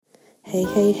Hey,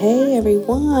 hey, hey,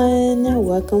 everyone.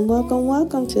 Welcome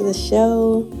to the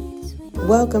show.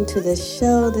 Welcome to the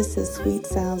show. This is Sweet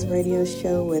Sounds Radio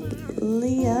Show with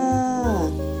Leah.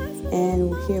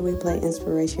 And here we play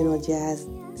inspirational jazz,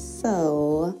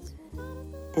 soul,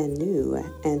 and new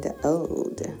and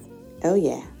old. Oh,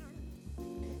 yeah.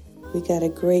 We got a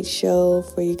great show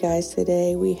for you guys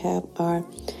today. We have our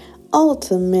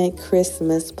ultimate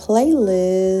Christmas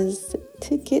playlist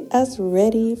to get us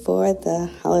ready for the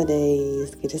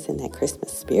holidays. Get us in that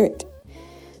Christmas spirit.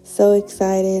 So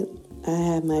excited. I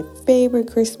have my favorite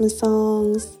Christmas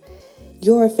songs,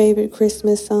 your favorite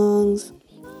Christmas songs,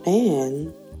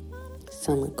 and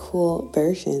some cool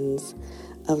versions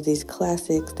of these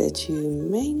classics that you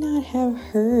may not have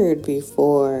heard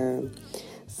before.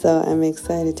 So I'm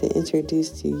excited to introduce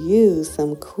to you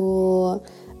some cool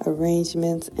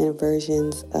arrangements and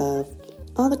versions of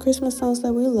all the Christmas songs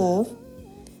that we love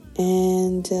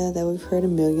and that we've heard a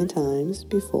million times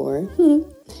before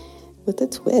with a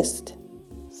twist.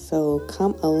 So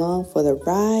come along for the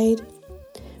ride.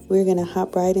 We're going to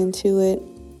hop right into it.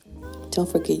 Don't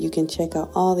forget you can check out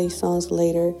all these songs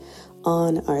later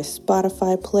on our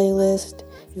Spotify playlist.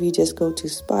 If you just go to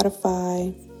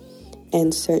Spotify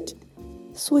and search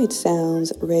Sweet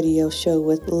Sounds Radio Show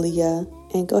with Leah,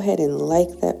 and go ahead and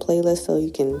like that playlist so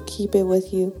you can keep it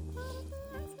with you.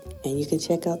 And you can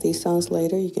check out these songs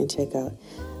later. You can check out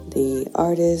the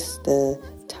artists, the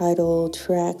title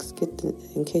tracks,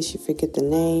 in case you forget the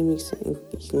name, you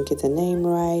can get the name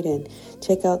right, and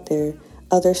check out their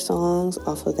other songs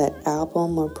off of that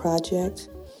album or project.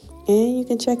 And you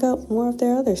can check out more of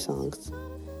their other songs.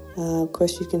 Of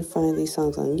course, you can find these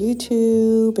songs on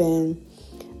YouTube and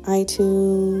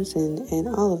iTunes and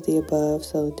all of the above.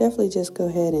 So definitely just go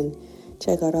ahead and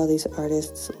check out all these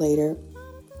artists later.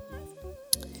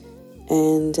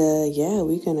 And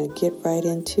we're going to get right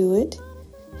into it.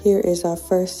 Here is our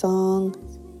first song.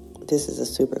 This is a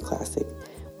super classic.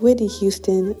 Whitney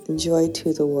Houston, Joy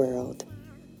to the World.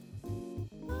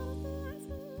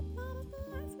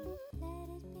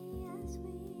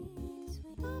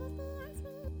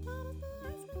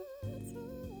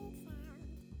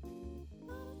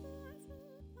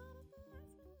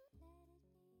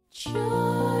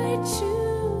 Joy to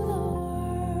the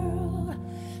world,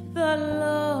 the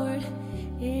Lord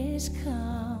is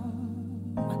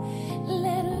come.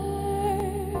 Let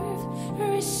earth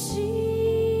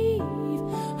receive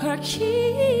her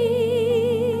King.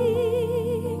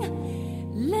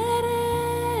 Let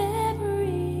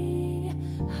every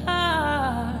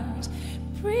heart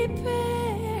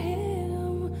prepare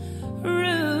him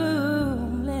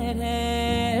room. Let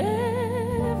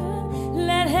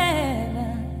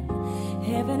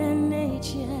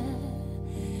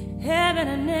heaven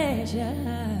and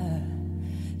nature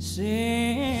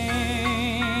sing.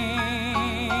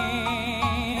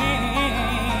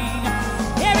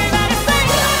 Everybody sing.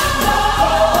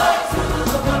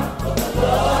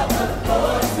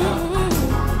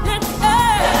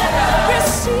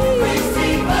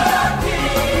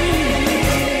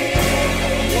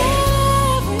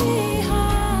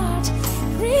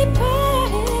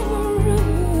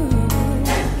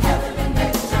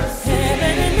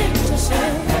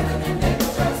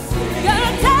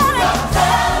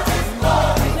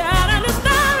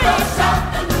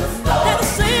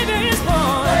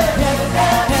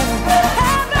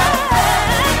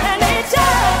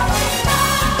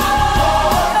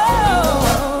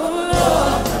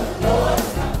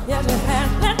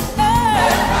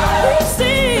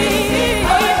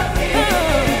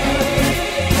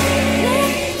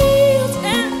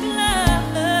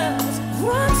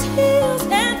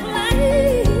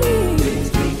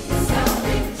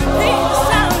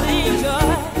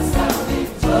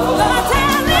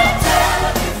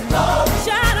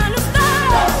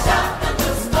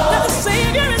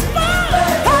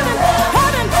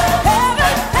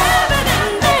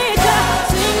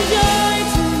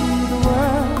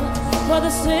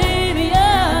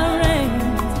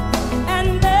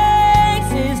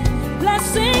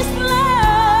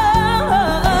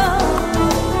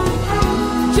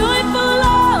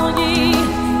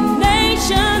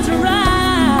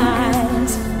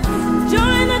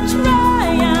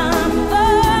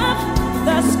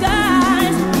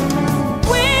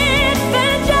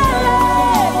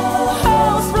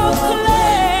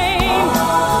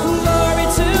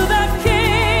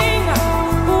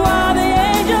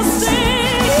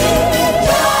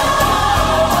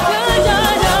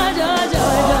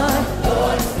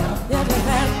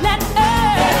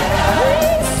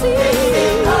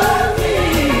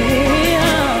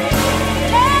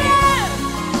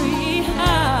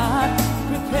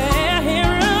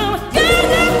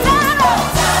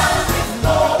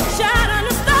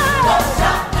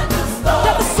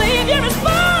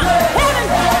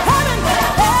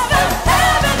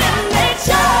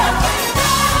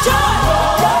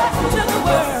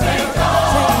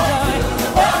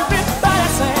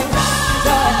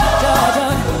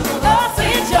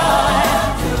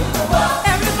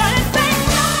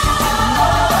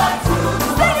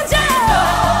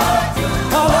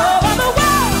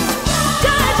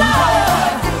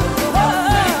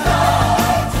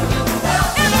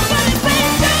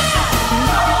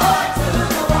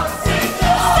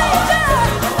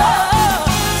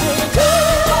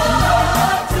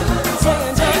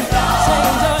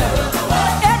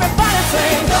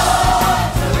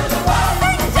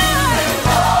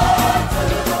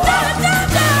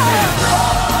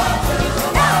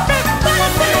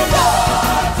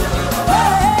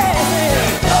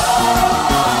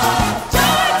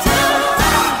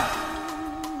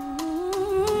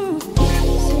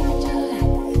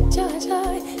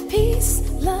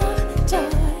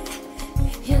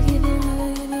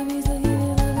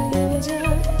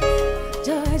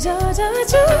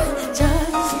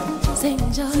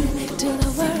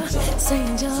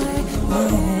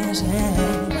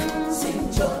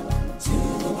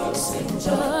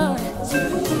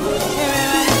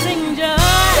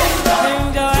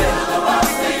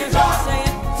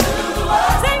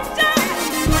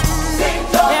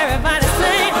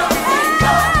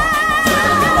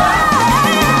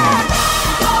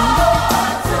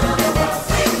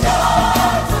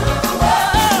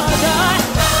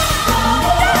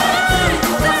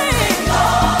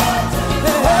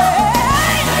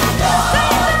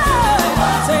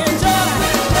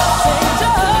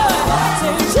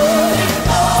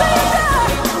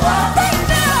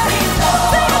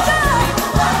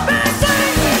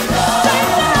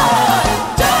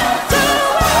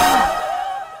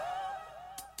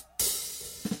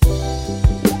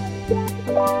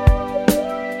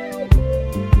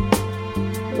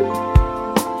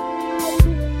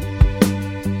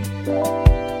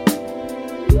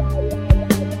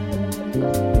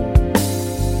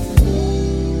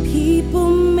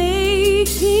 People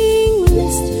making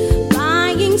lists,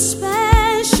 buying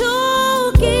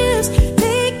special gifts,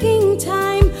 taking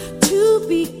time to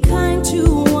be kind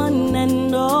to one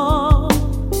and all.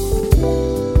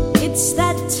 It's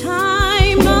that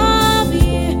time of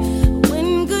year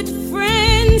when good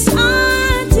friends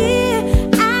are dear,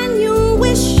 and you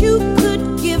wish you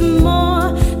could give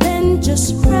more than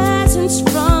just presents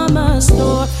from a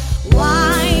store.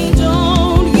 Why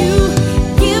don't you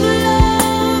give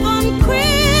love on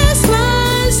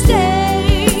Christmas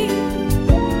Day?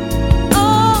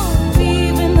 Oh,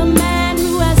 even the man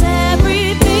who has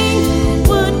everything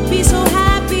would be so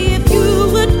happy if you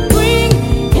would bring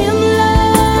him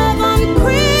love on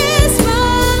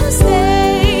Christmas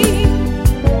Day.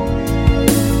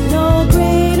 No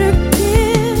greater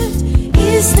gift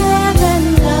is there than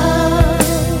love,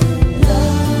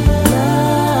 love,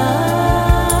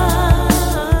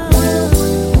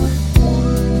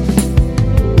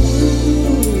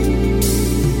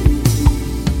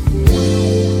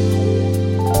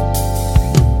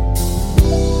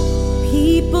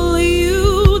 people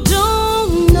you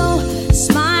don't know,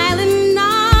 smiling,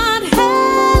 not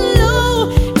hello.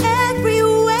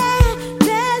 Everywhere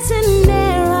there's an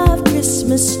air of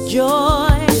Christmas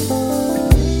joy.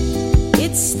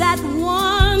 It's that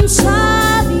once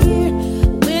a year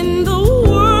when the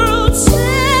world's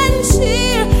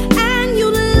sincere, and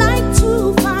you'd like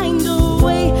to find a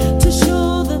way to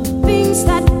show the things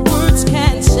that words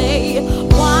can't say.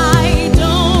 Why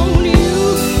don't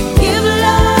you give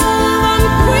love on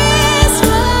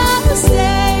Christmas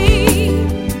Day?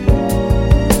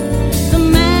 The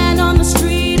man on the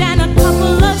street and a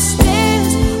couple of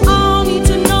stairs all need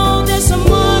to know there's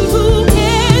someone who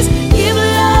cares. Give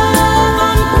love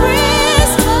on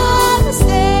Christmas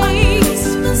Day.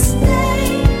 Christmas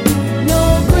Day. No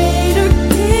greater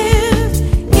gift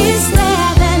is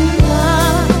there than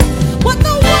love. What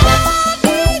the world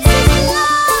needs is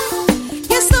love.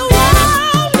 Yes, the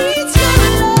world needs your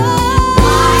love.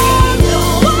 Why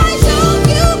don't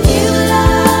you give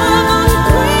love on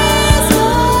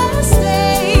Christmas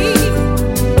Day?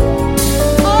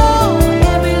 Oh,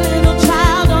 every little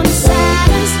child on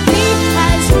Santa's knee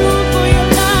has room for your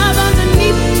love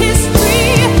underneath his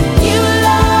tree. Give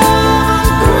love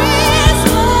on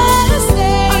Christmas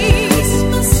Day.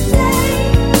 Christmas Day.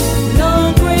 No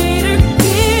greater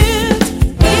gift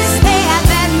is there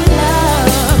than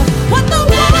love. What the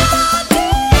world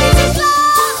needs is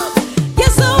love.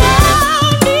 Yes, the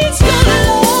world needs your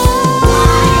love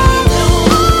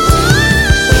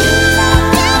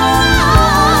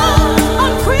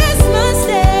on Christmas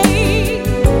Day.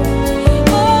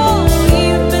 Oh,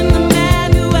 even the man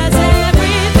who has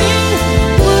everything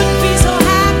would be so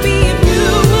happy if you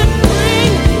would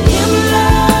bring him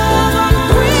love on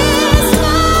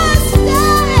Christmas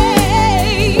Day.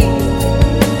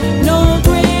 No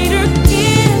greater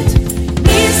gift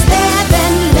is there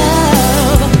than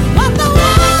love. What the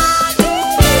world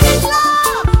needs is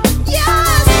love.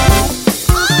 Yes.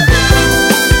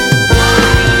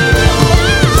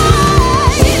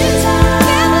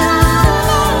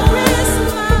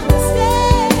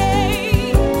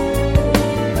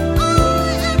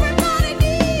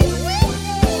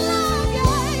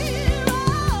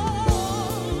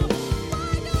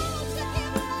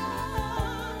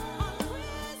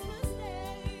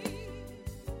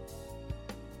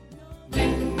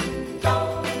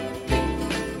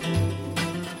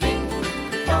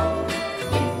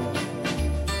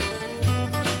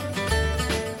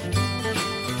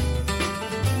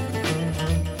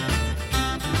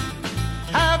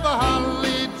 Have a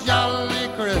holly jolly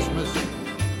Christmas.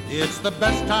 It's the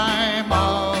best time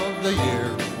of the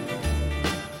year.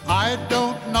 I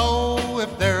don't know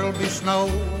if there'll be snow,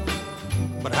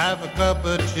 but have a cup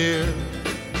of cheer.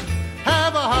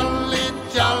 Have a holly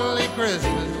jolly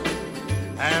Christmas.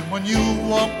 And when you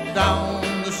walk down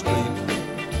the street,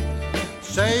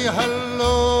 say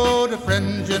hello to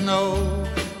friends you know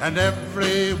and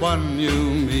everyone you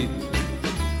meet.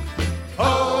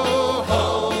 Ho,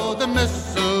 ho, the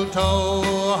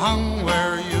mistletoe hung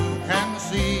where you can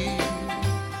see.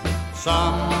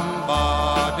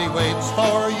 Somebody waits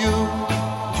for you,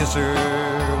 kiss her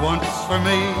once for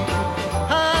me.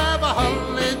 Have a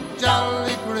holly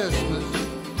jolly Christmas,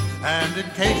 and in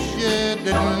case you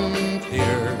didn't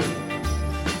hear,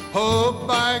 oh,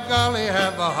 by golly,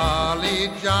 have a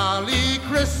holly jolly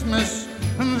Christmas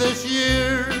this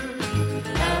year.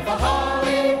 Have a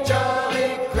holly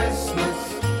jolly Christmas.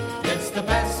 It's the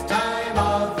best time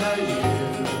of the year.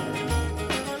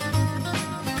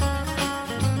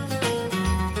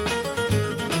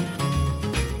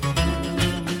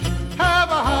 Have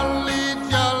a holly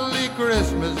jolly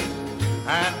Christmas,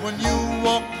 and when you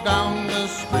walk down the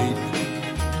street,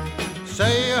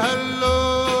 say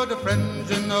hello to friends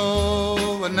you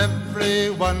know and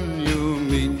everyone you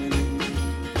meet.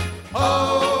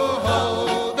 Ho,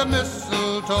 ho, the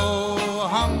mistletoe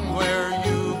hung where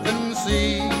you can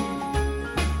see.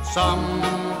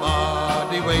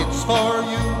 Somebody waits for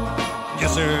you,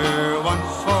 yes sir,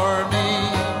 once for me.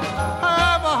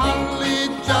 Have a holly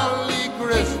jolly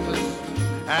Christmas,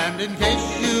 and in case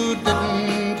you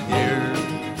didn't hear,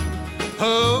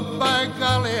 oh by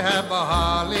golly, have a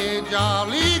holly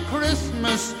jolly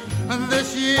Christmas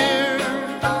this year.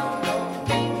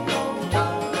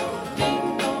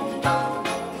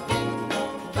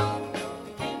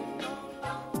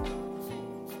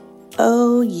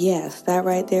 Oh yes, that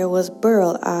right there was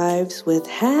Burl Ives with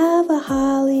Have a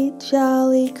Holly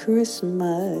Jolly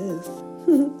Christmas.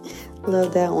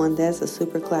 Love that one. That's a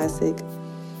super classic.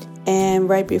 And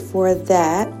right before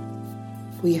that,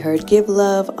 we heard Give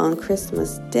Love on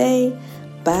Christmas Day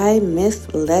by Miss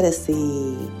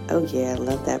Lettucey. Oh yeah, I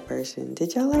love that version.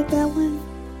 Did y'all like that one?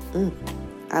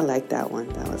 I like that one.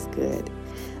 That was good.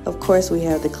 Of course, we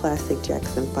have the classic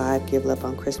Jackson 5, Give Love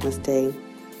on Christmas Day.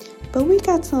 But we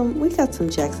got some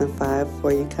Jackson 5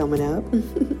 for you coming up.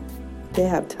 They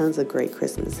have tons of great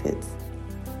Christmas hits.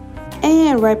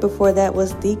 And right before that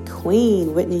was the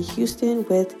Queen, Whitney Houston,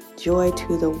 with Joy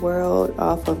to the World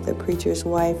off of The Preacher's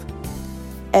Wife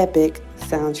epic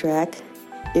soundtrack.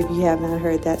 If you have not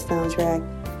heard that soundtrack,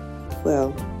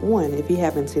 well, one, if you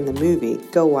haven't seen the movie,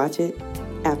 go watch it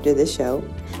after the show.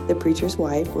 The Preacher's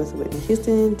Wife with Whitney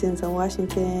Houston, Denzel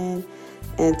Washington,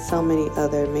 and so many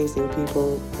other amazing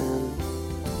people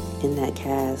in that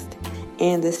cast.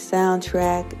 And the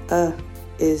soundtrack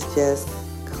is just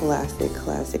classic.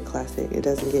 It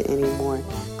doesn't get any more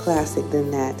classic than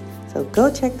that. So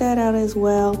go check that out as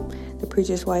well. The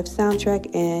Preacher's Wife soundtrack.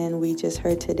 And we just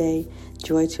heard today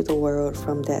Joy to the World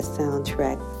from that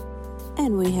soundtrack.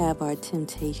 And we have our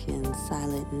Temptations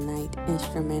Silent Night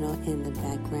instrumental in the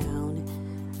background.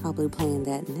 I'll be playing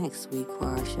that next week for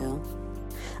our show.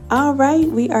 All right,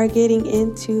 we are getting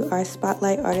into our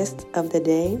Spotlight Artists of the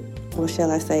Day. Or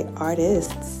shall I say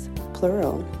artists,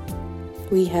 plural.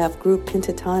 We have group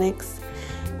Pentatonix,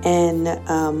 and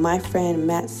my friend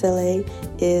Matt Sele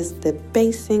is the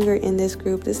bass singer in this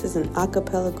group. This is an a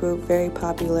cappella group, very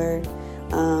popular.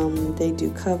 They do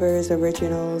covers,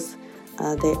 originals.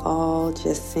 They all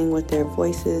just sing with their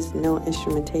voices, no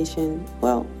instrumentation.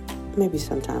 Well, maybe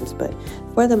sometimes, but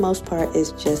for the most part,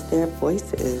 it's just their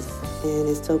voices, and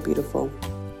it's so beautiful.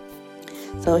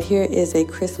 So here is a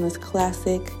Christmas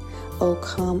classic, "Oh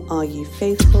Come All Ye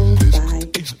Faithful" by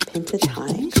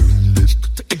Pentatonix.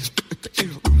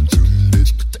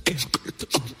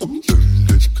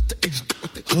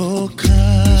 Oh,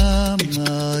 come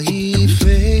all ye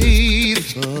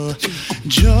faithful,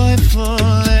 joyful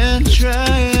and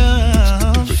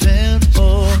triumphant.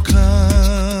 Oh,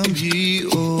 come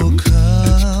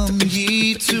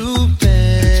ye to Bethlehem.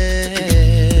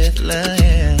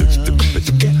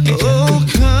 Oh,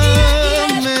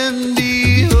 come and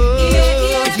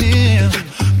behold him,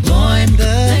 born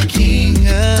the King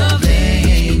of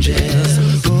angels.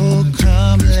 Oh,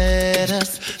 come, let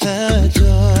us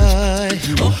adore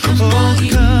him. Oh,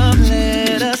 come,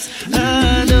 let us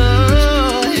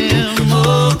adore him.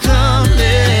 Oh, come,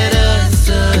 let us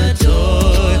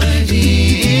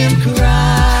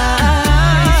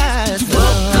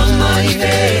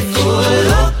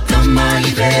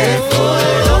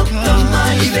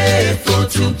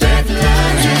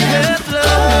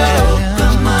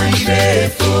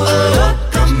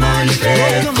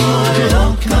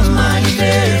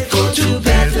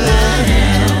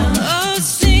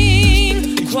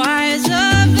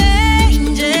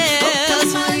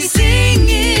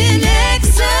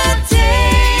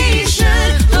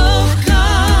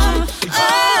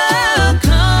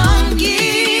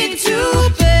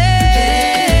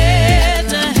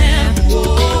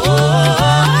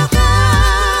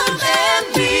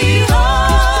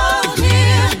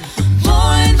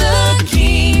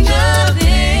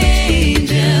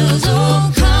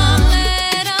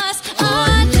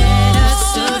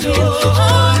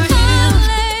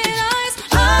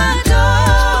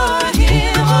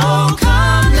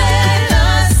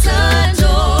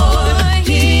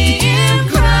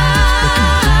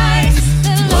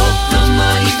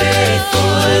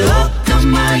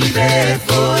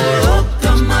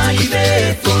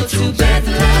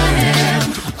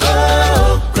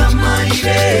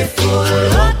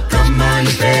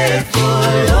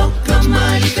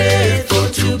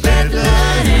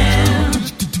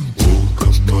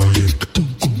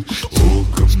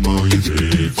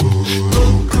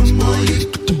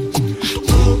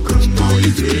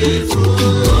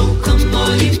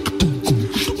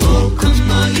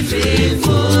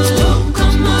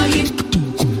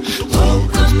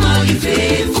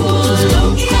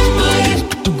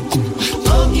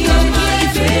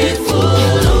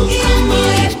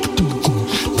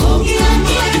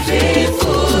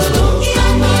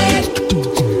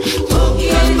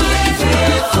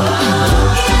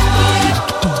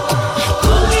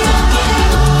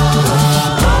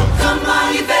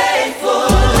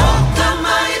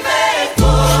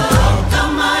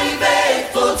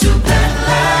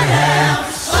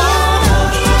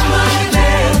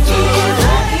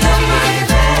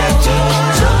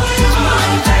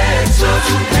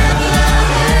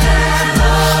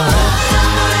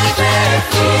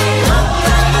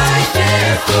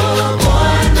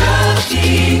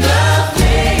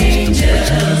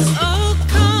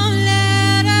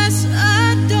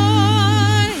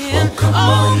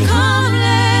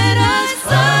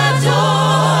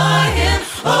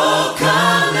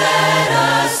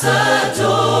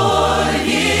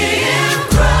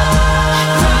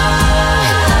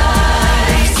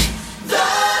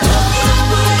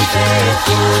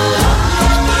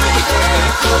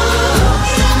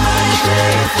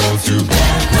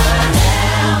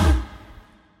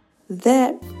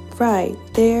That right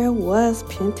there was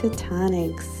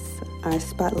Pentatonix, our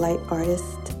spotlight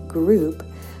artist group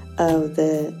of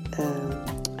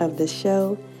the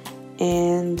show,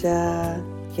 and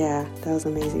yeah, that was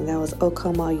amazing. That was "Oh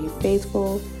Come All You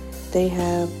Faithful." They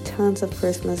have tons of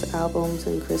Christmas albums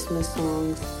and Christmas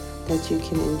songs that you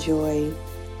can enjoy,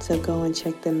 so go and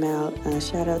check them out.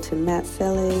 Shout out to Matt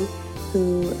Selle,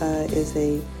 who is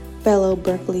a fellow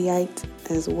Berkeleyite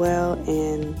as well,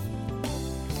 and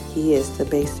he is the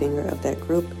bass singer of that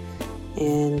group,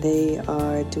 and they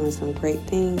are doing some great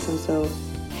things. I'm so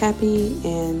happy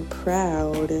and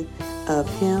proud of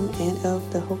him and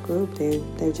of the whole group.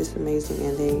 They're just amazing,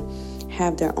 and they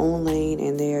have their own lane,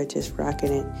 and they are just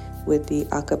rocking it with the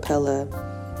a cappella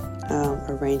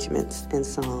arrangements and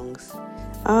songs.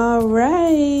 All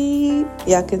right,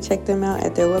 y'all can check them out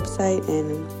at their website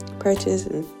and purchase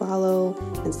and follow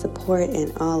and support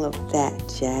and all of that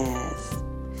jazz.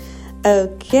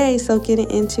 Okay, so getting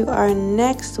into our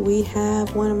next, we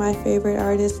have one of my favorite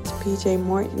artists, PJ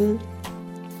Morton,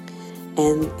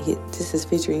 and this is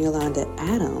featuring Yolanda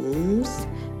Adams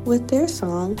with their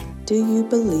song, "Do You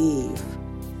Believe?"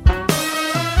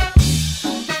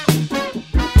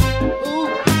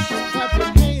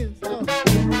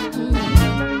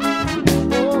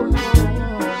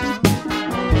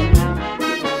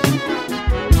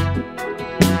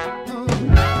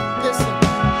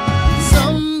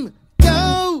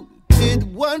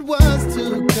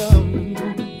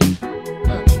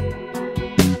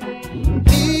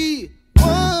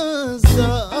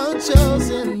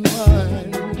 Chosen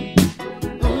one.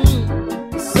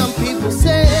 Some people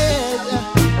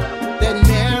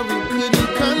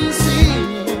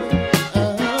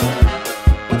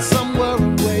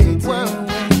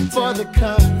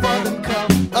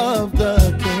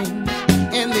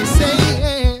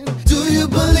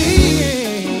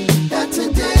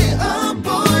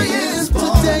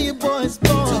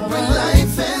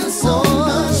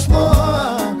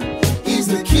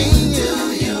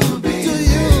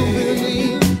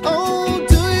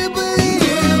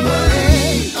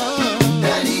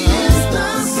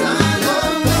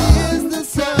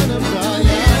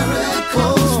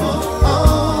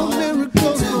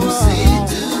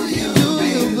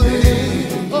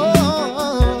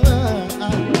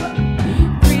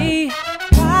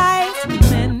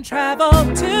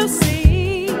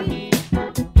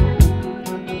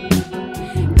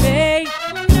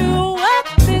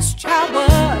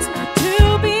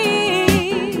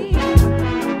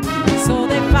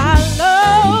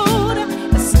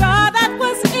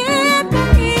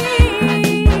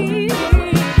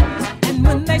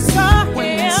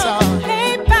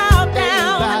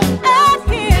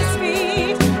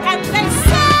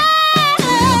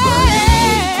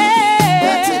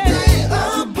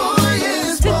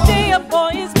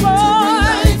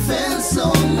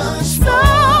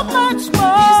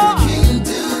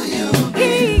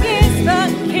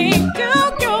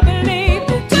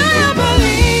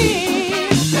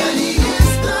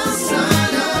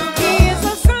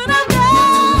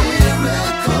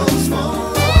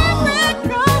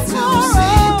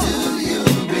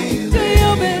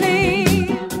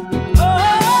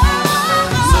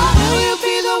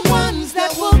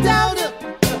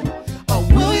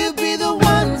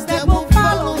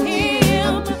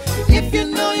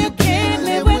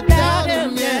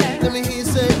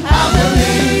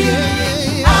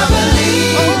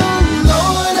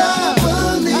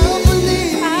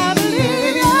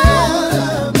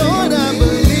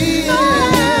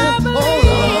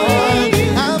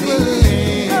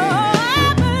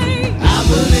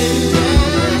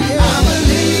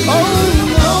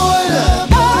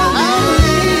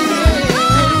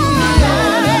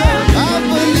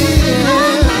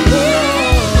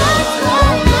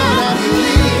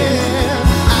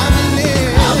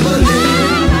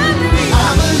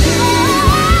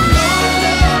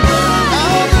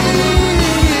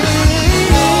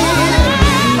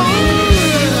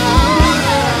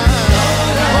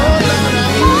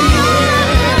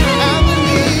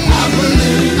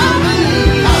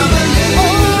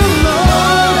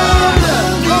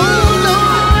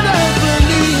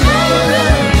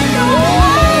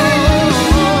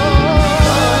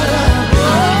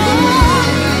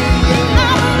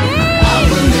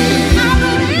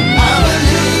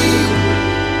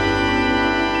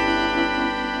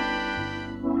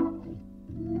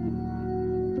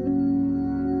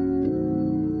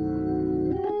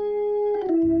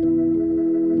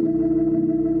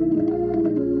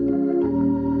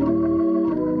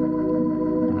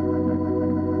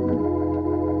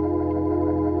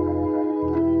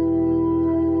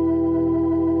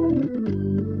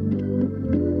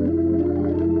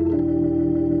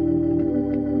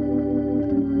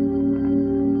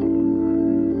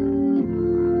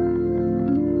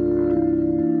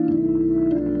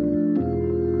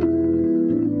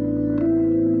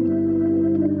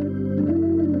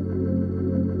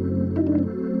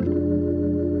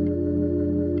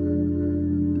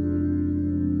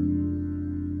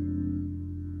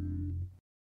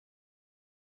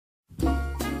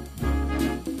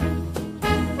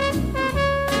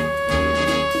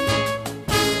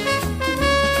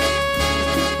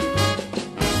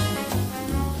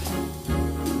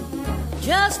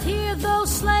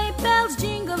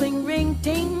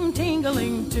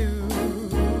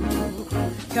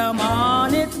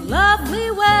on, it's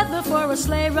lovely weather for a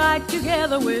sleigh ride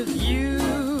together with you.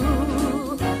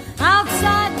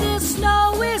 Outside the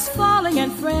snow is falling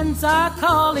and friends are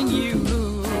calling you.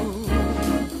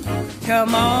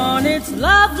 Come on, it's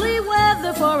lovely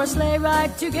weather for a sleigh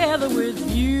ride together with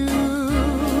you.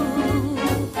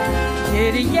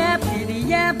 Giddy yap,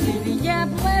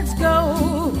 let's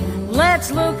go.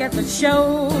 Let's look at the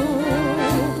show.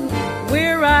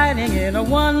 We're riding in a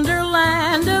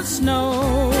wonderland of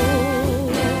snow.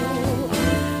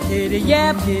 Giddy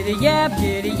yap,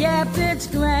 it's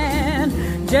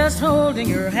grand. Just holding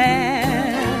your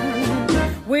hand.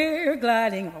 We're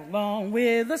gliding along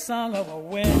with the song of a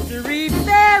wintry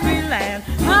fairyland.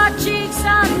 Our cheeks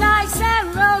are nice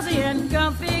and rosy and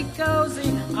comfy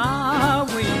cozy are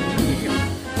we.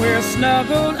 We're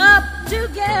snuggled up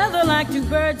together like two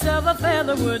birds of a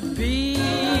feather would be.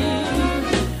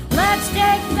 Let's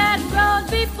take that road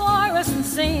before us and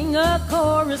sing a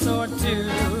chorus or two.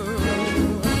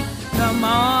 Come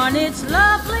on, it's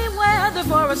lovely weather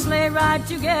for a sleigh ride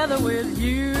together with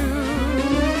you.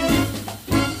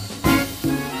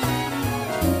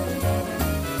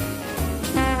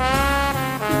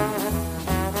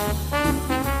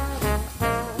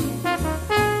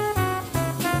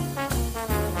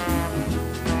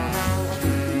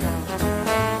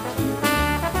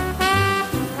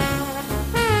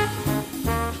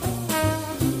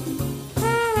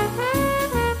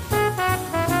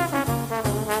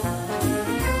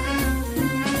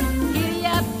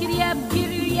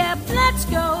 Let's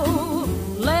go,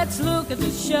 let's look at the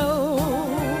show.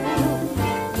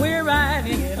 We're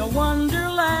riding in a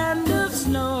wonderland of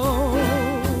snow.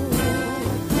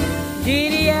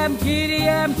 Giddy up,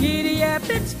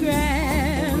 it's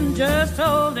grand. Just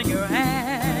holding your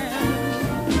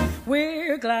hand.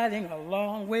 We're gliding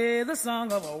along with the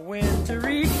song of a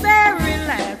wintry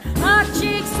fairyland. Our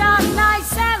cheeks are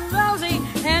nice and rosy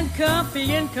and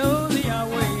comfy and cozy are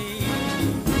we.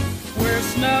 We're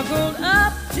snuggled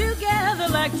up together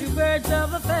like two birds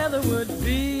of a feather would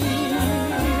be.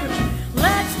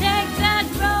 Let's take that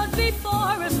road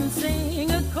before us and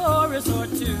sing a chorus or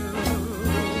two.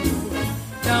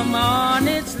 Come on,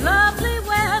 it's lovely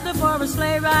weather for a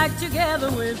sleigh ride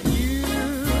together with you.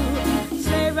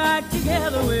 Sleigh ride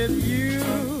together with you.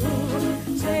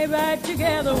 Sleigh ride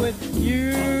together with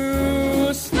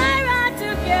you. Sleigh ride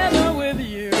together with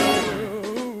you.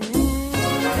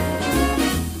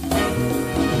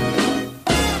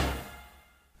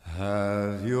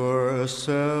 Have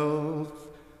yourself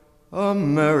a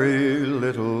merry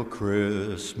little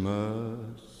Christmas.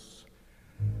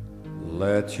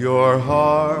 Let your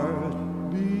heart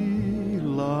be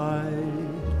light.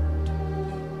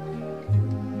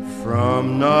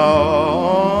 From now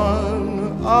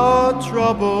on, our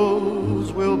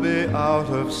troubles will be out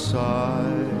of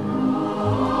sight.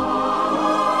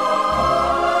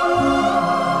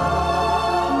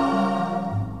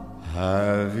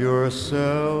 Have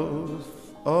yourself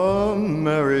a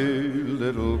merry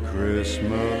little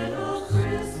Christmas.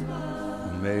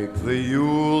 Make the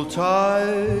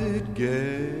Yuletide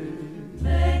gay.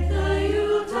 Make the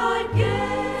Yuletide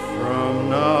gay. From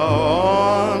now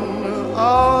on,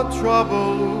 our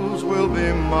troubles will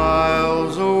be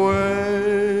miles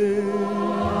away.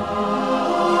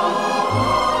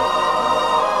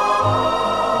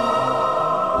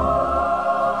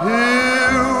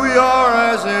 Here we are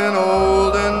as in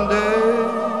olden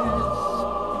days,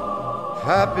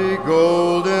 happy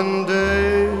golden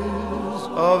days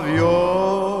of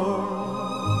yore.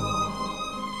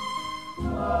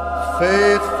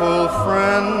 Faithful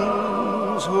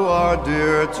friends who are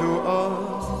dear to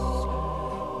us,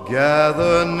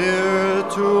 gather near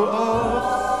to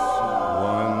us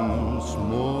once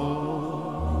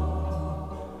more.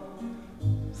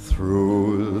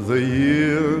 Through the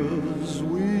years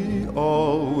we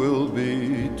all will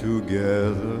be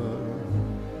together,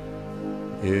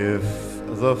 if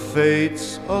the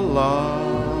fates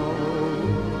allow.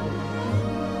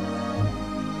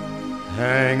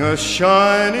 Hang a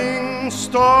shining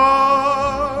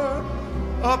star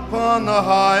upon the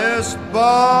highest bough,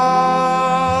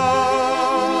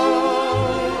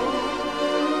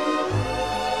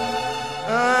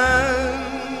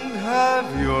 and have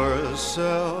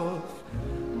yourself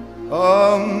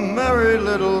a merry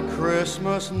little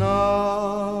Christmas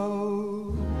now.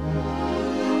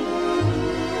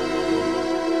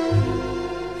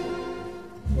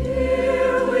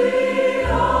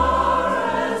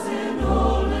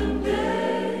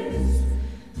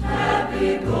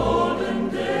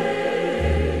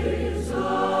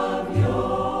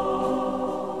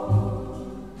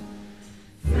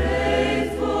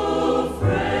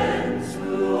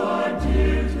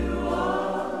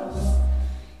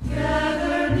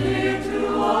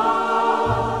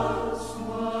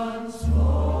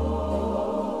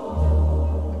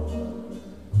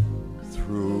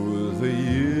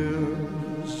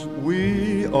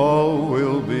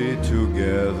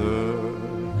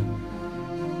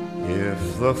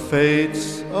 the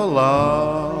fates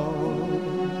allow.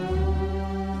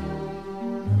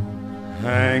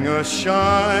 Hang a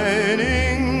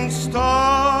shining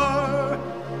star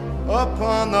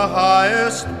upon the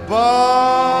highest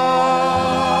bar,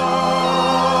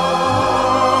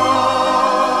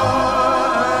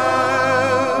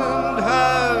 and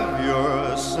have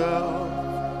yourself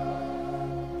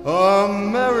a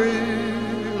merry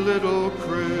little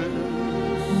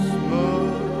Christmas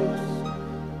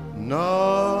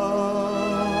now.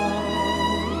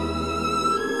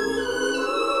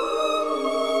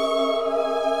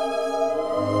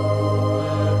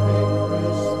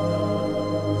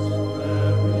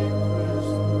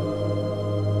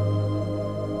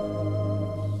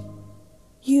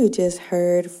 You just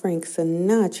heard Frank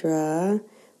Sinatra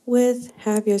with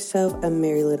Have Yourself a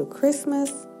Merry Little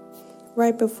Christmas.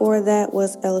 Right before that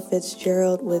was Ella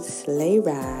Fitzgerald with Sleigh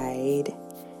Ride.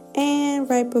 And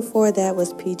right before that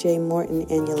was PJ Morton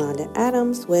and Yolanda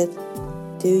Adams with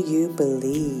Do You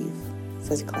Believe?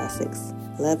 Such classics.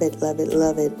 Love it, love it,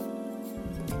 love it.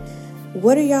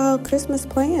 What are y'all Christmas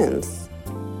plans?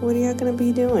 What are y'all going to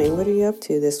be doing? What are you up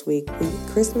to this week?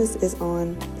 Christmas is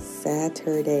on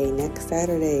Saturday, next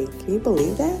Saturday. Can you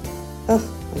believe that? Oh,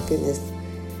 my goodness.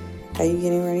 Are you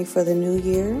getting ready for the new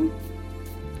year?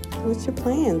 What's your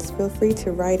plans? Feel free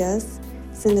to write us,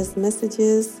 send us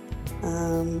messages.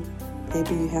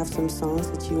 Maybe you have some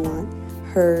songs that you want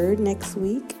heard next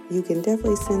week. You can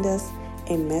definitely send us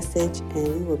a message and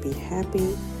we will be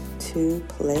happy to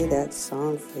play that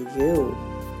song for you.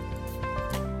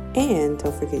 And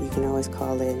don't forget, you can always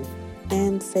call in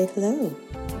and say hello.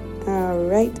 All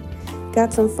right.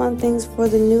 Got some fun things for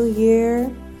the new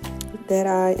year that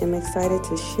I am excited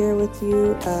to share with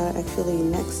you.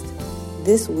 Actually,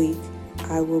 this week,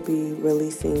 I will be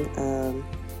releasing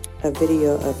a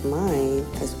video of mine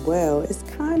as well. It's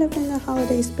kind of in the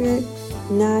holiday spirit,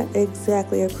 not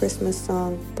exactly a Christmas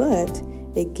song, but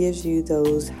it gives you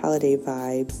those holiday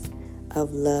vibes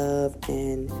of love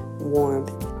and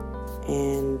warmth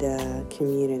and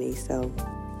community. So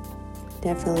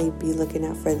definitely be looking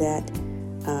out for that.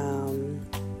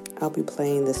 I'll be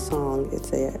playing the song.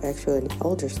 It's actually an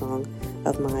older song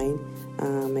of mine,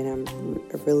 and I'm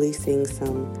releasing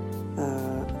some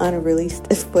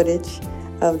unreleased footage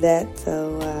of that.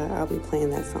 So I'll be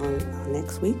playing that song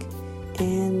next week.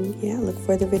 And yeah, look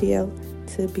for the video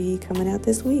to be coming out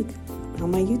this week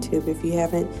on my YouTube. If you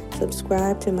haven't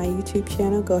subscribed to my YouTube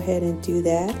channel, go ahead and do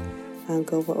that.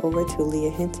 Go over to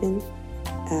Leah Hinton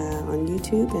on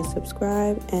YouTube and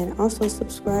subscribe. And also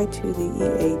subscribe to the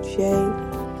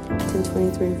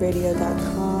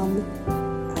EAJ1023radio.com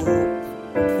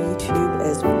YouTube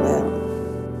as well.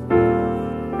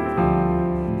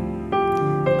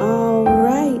 All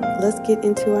right, let's get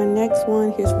into our next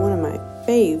one. Here's one of my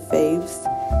faves,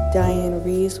 Diane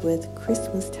Reeves with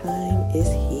Christmas Time is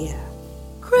Here.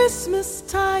 Christmas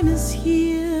time is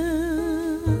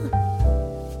here,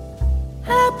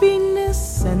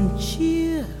 happiness and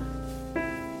cheer,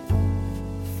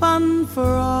 fun for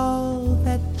all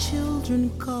that children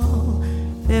call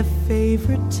their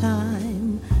favorite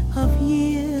time of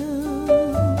year.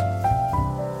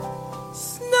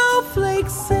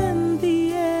 Snowflakes in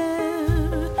the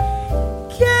air,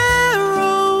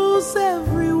 carols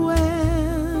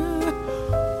everywhere,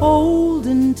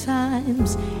 olden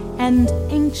times and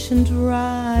ancient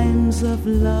rhymes of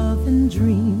love and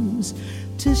dreams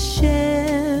to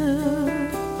share.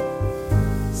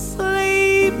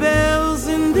 Sleigh bells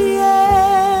in the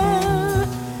air,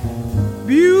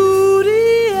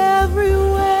 beauty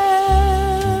everywhere,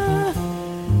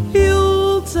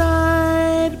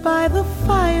 Yuletide by the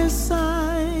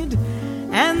fireside,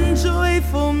 and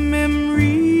joyful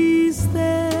memories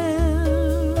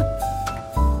there.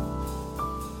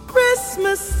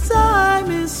 Christmas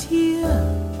time is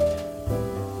here,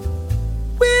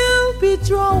 we'll be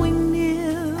drawing near.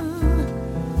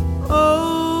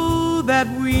 Oh, that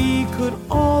we could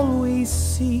always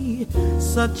see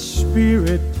such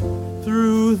spirit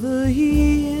through the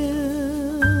year.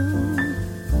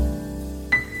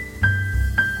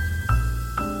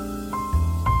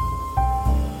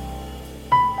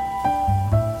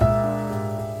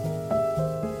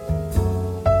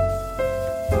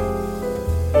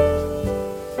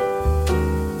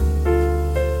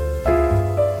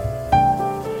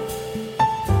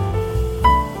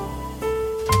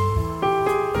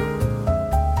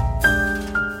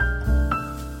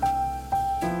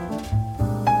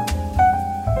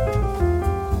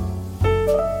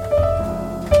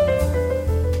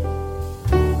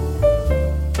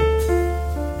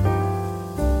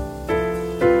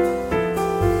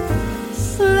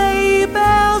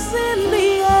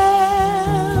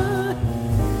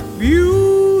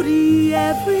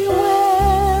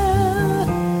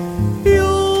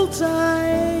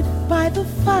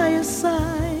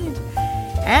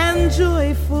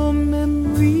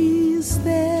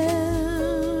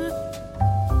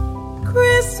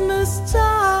 Christmas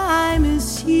time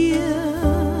is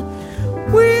here,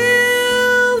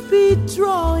 we'll be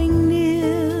drawing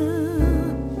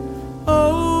near.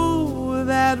 Oh,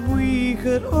 that we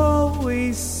could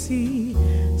always see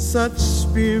such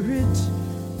spirit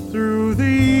through the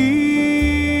year.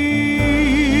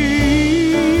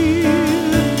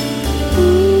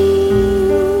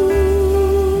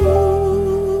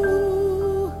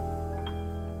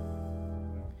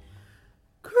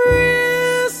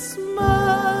 Christmas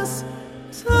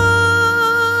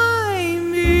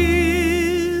time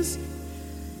is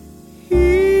here.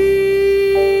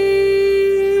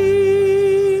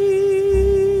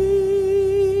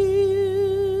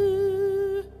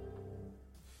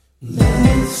 Let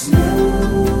it snow.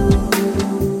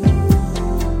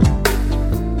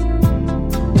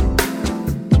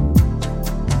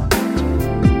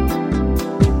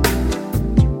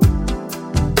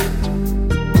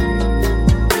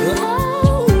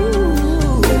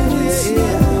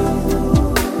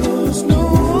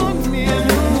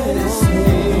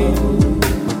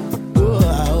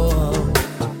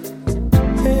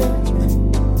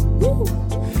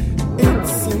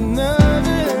 It's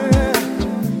another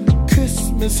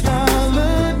Christmas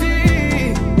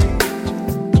holiday.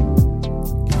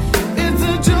 It's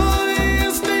a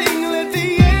joyous thing. Let the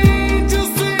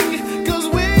angels sing, 'cause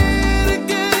we're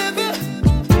together.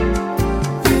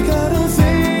 We gotta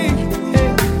sing,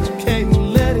 hey, can't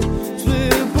let it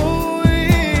slip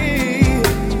away.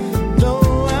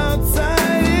 Though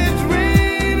outside it's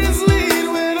rain and sleet,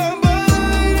 when our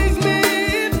bodies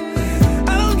meet,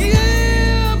 I don't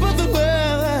care about the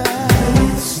weather. Let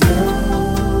it snow.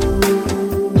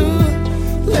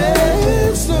 Let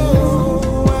it snow.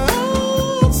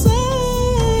 Outside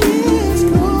it's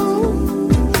cold,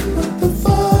 but the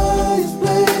fire's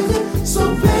blazing. So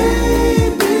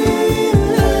baby,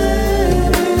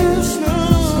 let it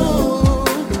snow.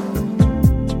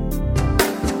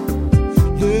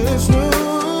 Let it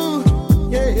snow.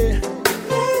 Yeah.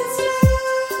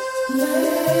 Let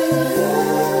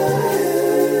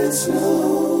it snow.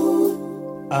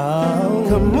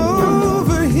 Come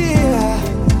over here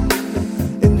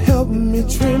and help me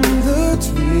trim the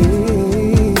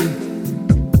tree.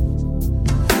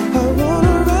 I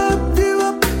wanna wrap you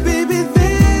up, baby,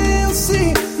 they'll see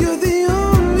you're the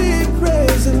only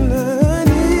present I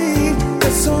need.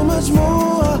 There's so much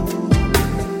more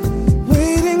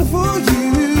waiting for you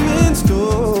in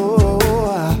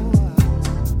store.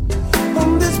 On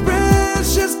this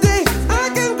precious day, I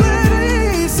can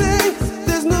gladly say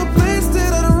there's no place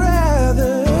that I'd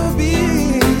rather be.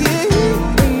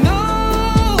 And no,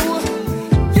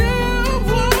 you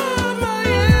want my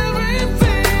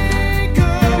everything.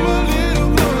 Come a little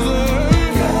closer.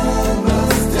 God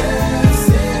must have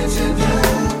sent you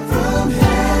down from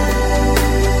heaven.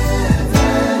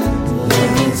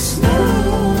 Let it snow.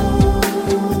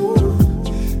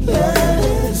 Let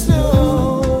it snow.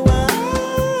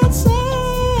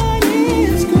 Outside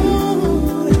is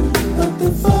cold, but the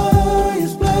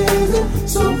fire's blazing.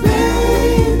 So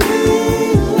baby,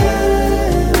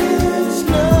 let it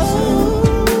snow.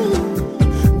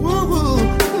 Woo-woo,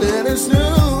 let it snow.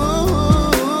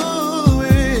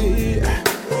 Let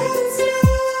it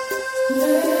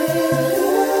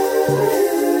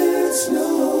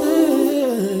snow. Let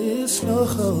it snow.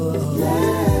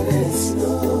 Let it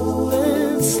snow. Let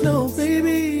it snow,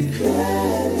 baby.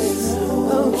 Let it snow.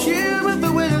 I don't care about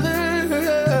the weather.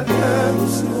 Let it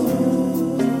snow.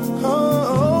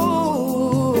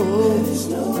 Oh, let it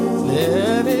snow.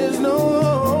 Let it snow.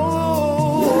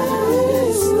 Let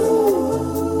it snow.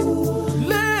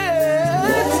 Let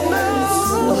it snow.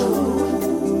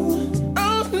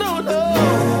 Oh, no, no.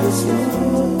 Let it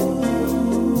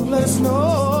snow. Let it snow.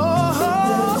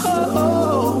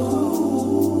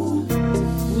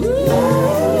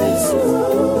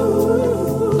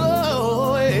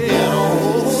 Oh, yeah.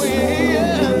 Oh,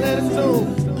 yeah. Let it snow.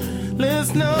 Let it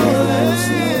snow. Let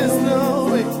it snow.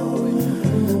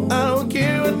 I don't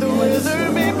care what the weather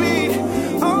may be.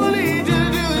 All I need you to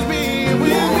do is be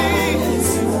with me.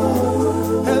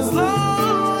 As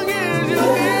long as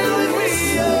you're here with me.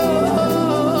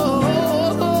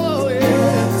 Oh,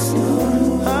 yeah.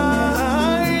 I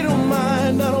don't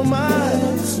mind. I don't mind.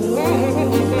 Oh,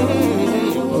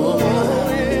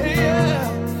 yeah.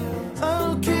 I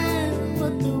don't care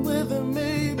what the weather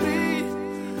may be.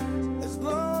 As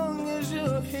long as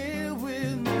you're here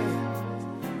with me.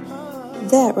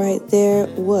 That right there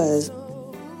was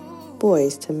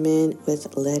Boys to Men with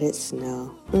Let It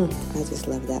Snow. I just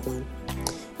love that one.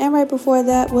 And right before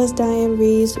that was Diane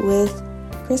Reeves with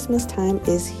Christmas Time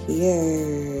is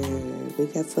Here. We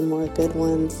got some more good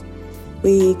ones.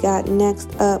 We got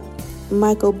next up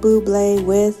Michael Bublé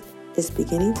with It's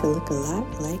Beginning to Look a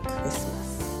Lot Like Christmas.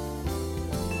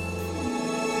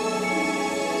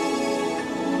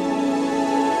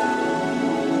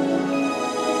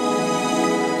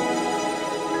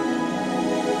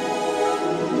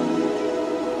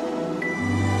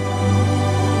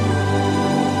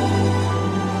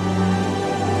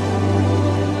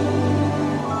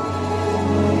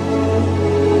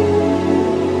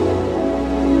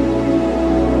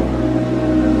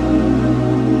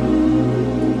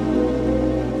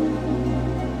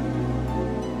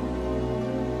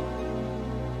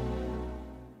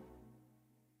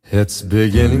 It's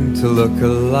beginning to look a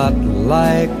lot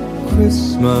like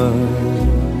Christmas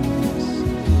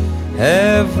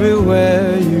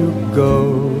everywhere you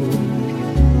go.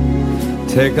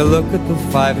 Take a look at the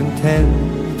 5 and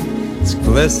 10. It's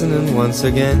glistening once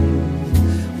again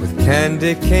with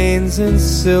candy canes and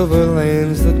silver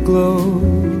lanes that glow.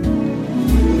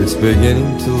 It's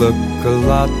beginning to look a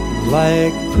lot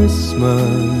like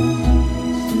Christmas.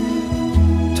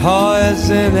 Toys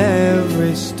in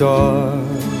every store,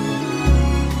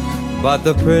 but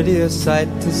the prettiest sight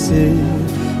to see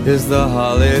is the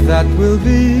holly that will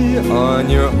be on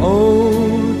your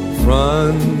own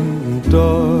front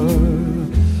door.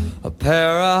 A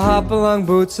pair of hop-along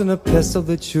boots and a pistol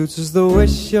that shoots is the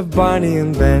wish of Barney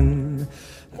and Ben.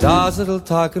 Dolls that'll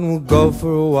talk and will go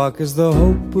for a walk is the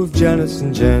hope of Janice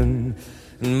and Jen.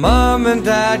 And Mom and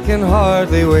Dad can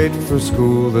hardly wait for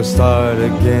school to start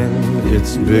again.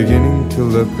 It's beginning to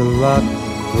look a lot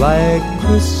like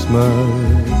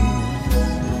Christmas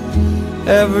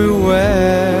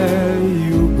everywhere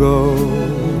you go.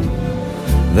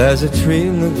 There's a tree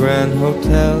in the Grand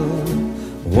Hotel,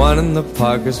 one in the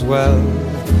park as well.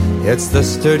 It's the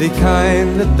sturdy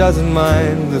kind that doesn't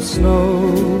mind the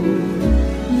snow.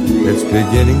 It's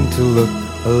beginning to look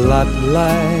a lot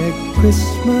like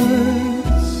Christmas.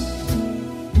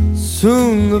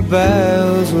 Soon the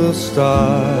bells will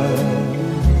start,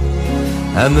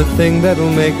 and the thing that'll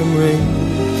make them ring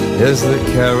is the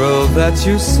carol that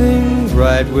you sing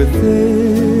right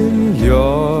within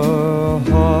your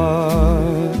heart.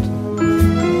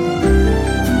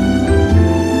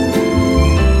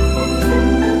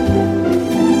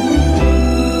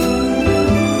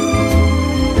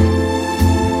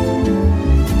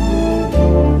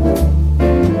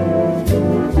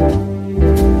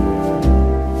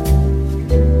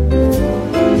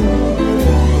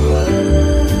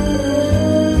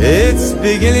 It's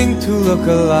beginning to look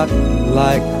a lot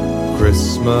like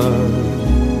Christmas.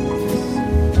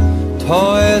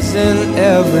 Toys in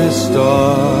every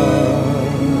store,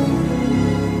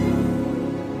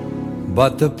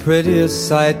 but the prettiest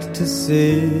sight to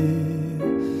see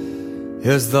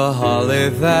is the holly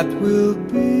that will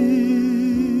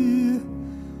be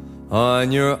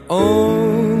on your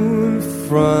own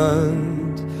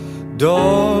front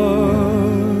door.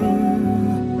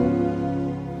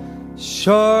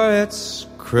 Sure, it's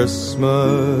Christmas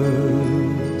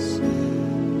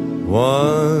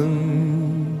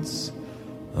once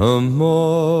more.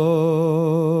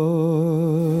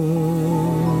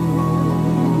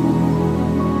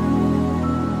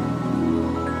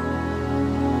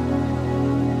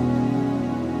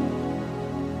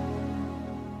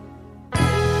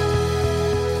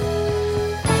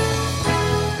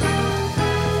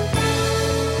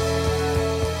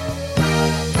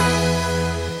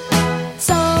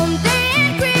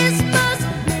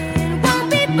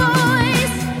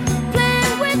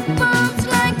 Bombs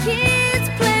like kids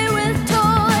play with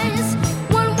toys.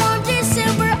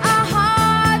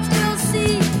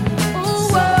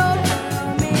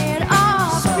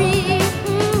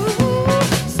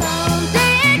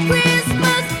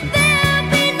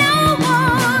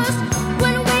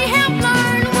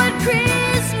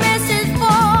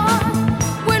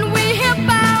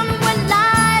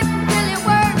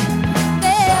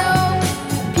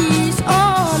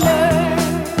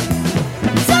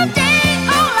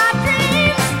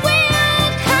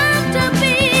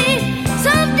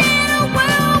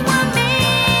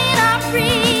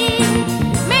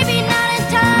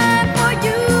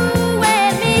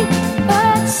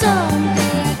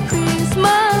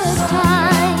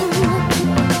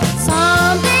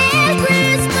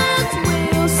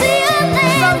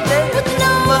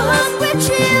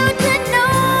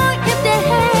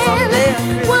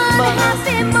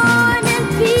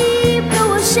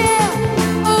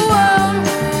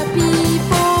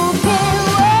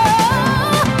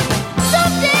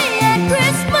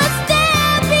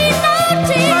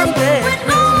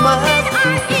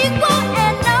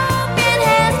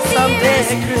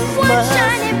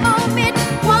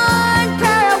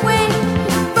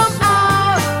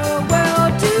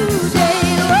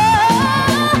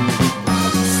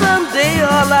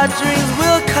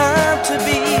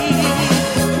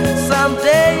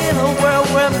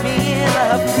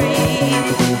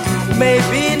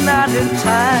 Maybe not in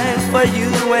time for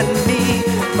you and me,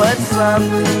 but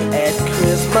someday at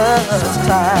Christmas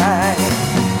time.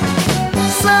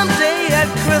 Someday at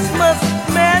Christmas,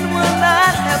 man will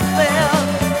not have failed.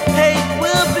 Hate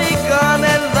will be gone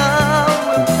and love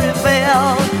will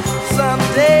prevail.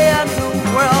 Someday a new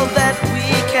world that we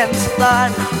can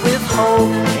start with hope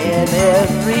in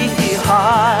every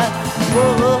heart.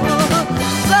 Oh,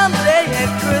 someday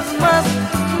at Christmas,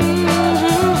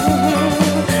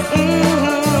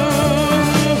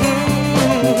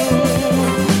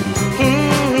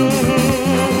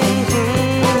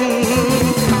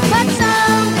 But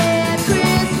someday at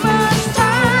Christmas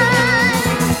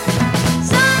time,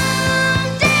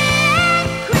 someday at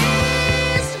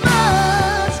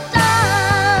Christmas time.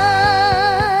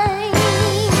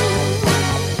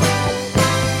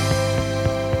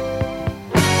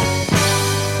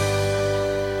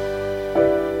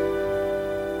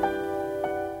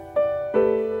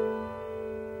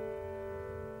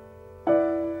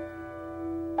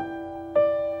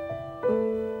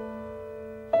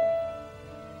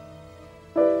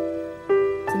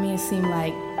 To me, it seemed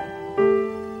like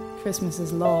Christmas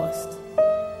is lost.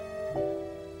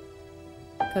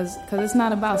 Because it's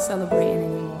not about celebrating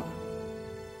anymore.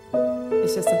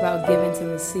 It's just about giving to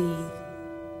receive.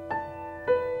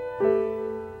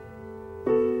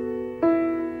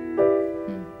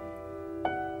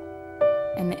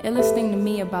 And the illest thing to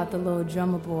me about the little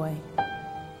drummer boy,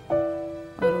 or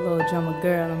the little drummer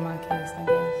girl in my case, I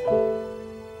guess,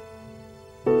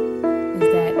 is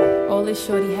that all this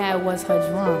shorty had was her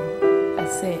drum.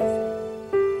 That's it.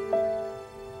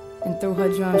 And through her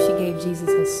drum, she gave Jesus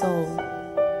her soul.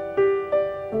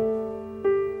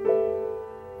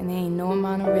 And there ain't no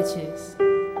amount of riches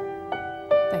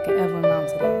that could ever amount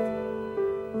to that.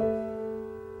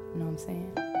 You know what I'm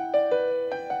saying?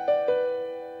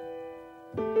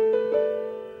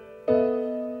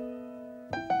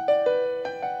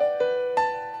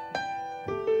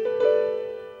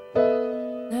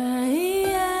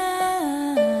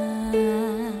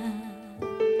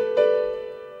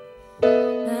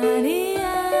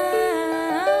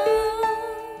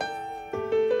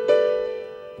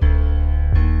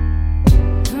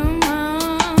 Come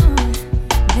on,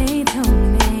 they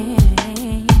told me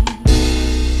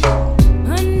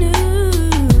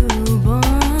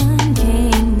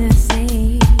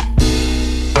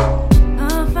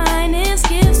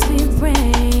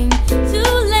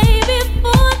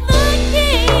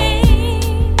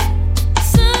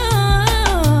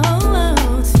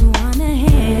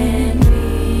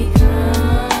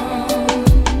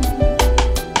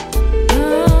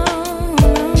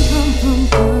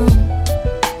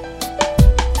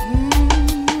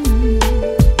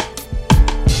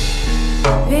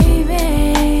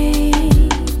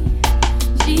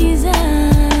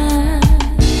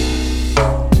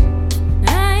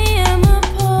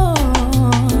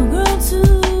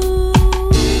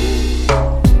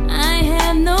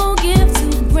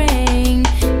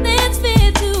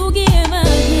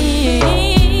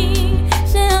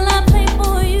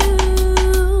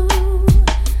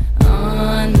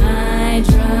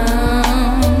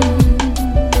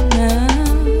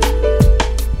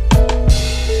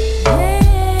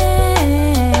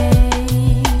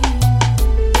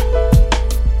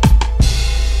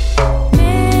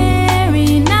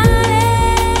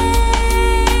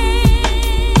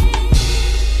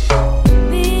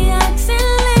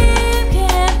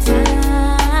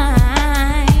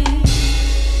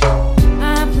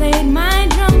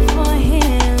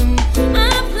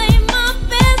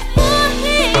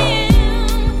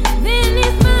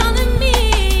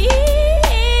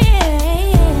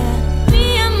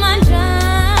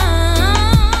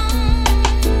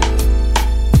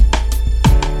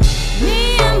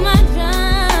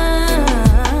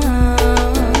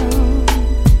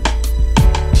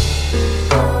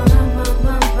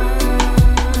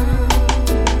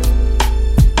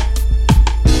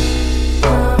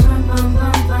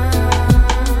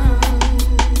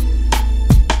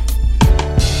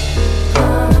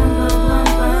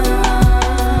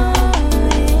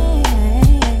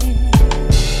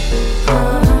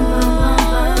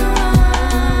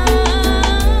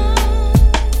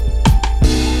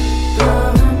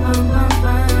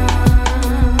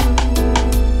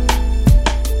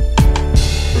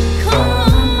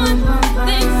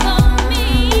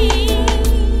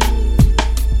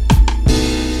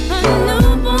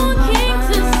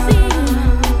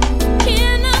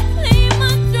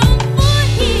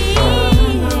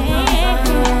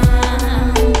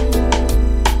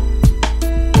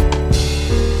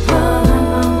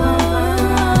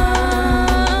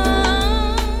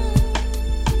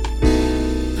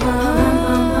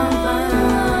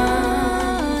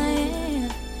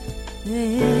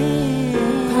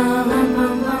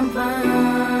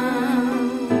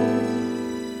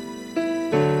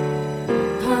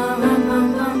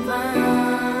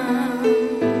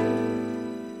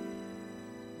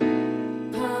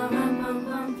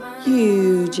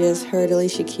You just heard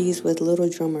Alicia Keys with Little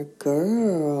Drummer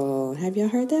Girl. Have y'all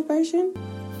heard that version?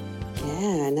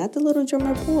 Yeah, not the Little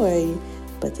Drummer Boy,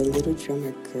 but the Little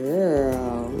Drummer Girl.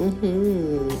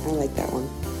 I like that one.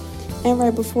 And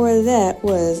right before that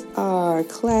was our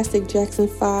classic Jackson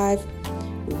 5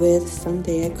 with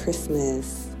Someday at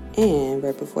Christmas. And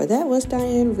right before that was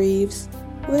Diane Reeves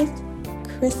with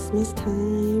Christmas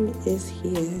Time is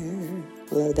Here.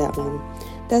 I love that one.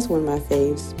 That's one of my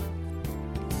faves.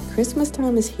 Christmas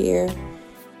time is here,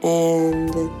 and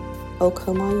Oh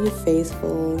Come On You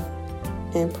Faithful,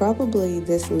 and probably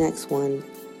this next one,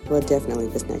 well, definitely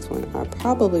this next one, are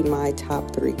probably my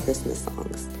top 3 Christmas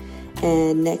songs.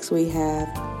 And next we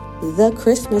have The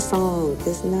Christmas Song.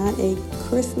 It's not a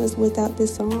Christmas without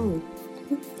this song.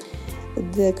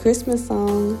 The Christmas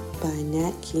Song by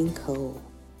Nat King Cole.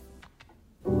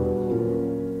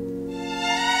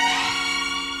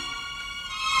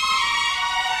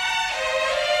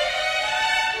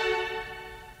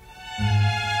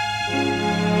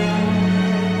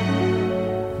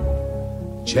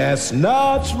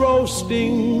 Chestnuts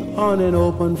roasting on an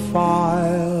open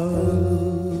fire,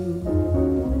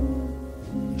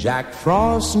 Jack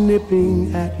Frost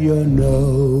nipping at your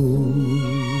nose,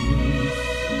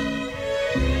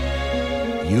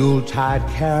 Yuletide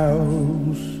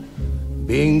carols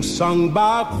being sung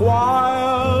by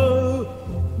choir,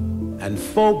 and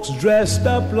folks dressed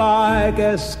up like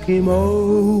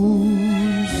Eskimos.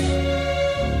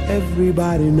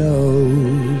 Everybody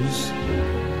knows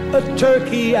a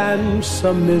turkey and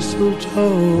some mistletoe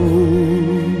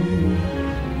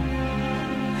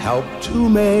help to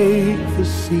make the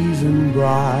season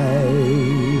bright.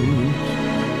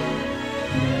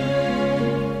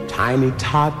 Tiny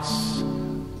tots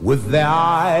with their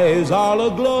eyes all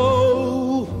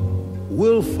aglow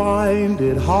will find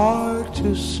it hard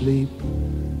to sleep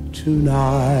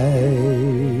tonight.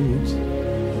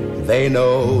 They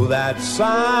know that Santa's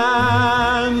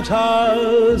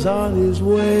on his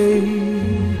way.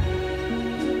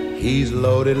 He's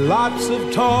loaded lots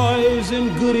of toys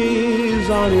and goodies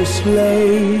on his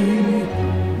sleigh,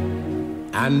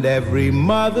 and every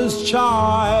mother's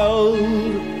child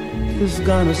is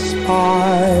gonna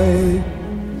spy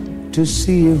to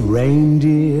see if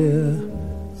reindeer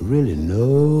really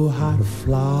know how to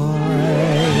fly.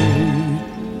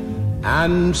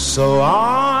 And so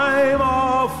I'm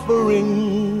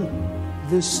offering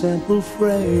this simple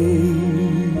phrase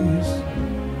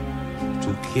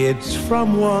to kids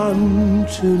from 1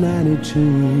 to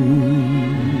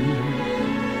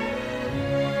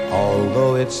 92.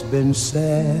 Although it's been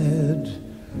said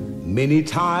many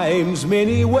times,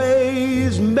 many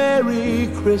ways, Merry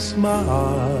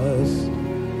Christmas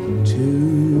to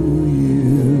you.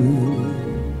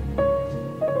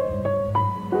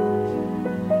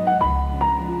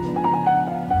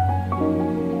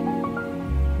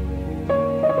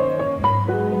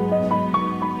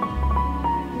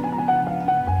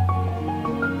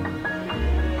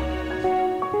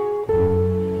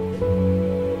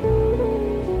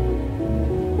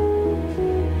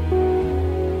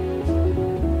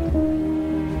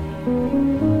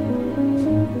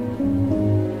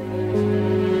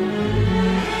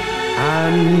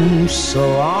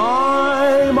 So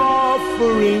I'm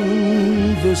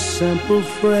offering this simple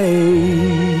phrase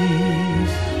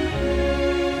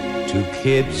to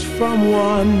kids from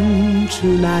 1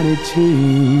 to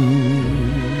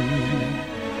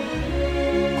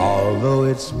 92. Although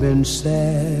it's been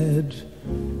said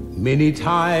many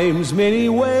times, many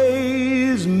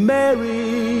ways,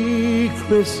 Merry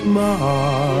Christmas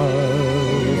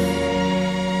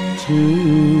to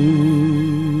you.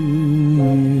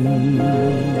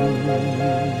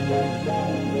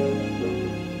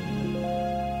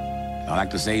 I'd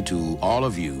like to say to all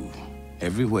of you,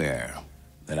 everywhere,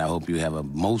 that I hope you have a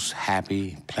most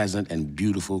happy, pleasant, and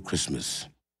beautiful Christmas.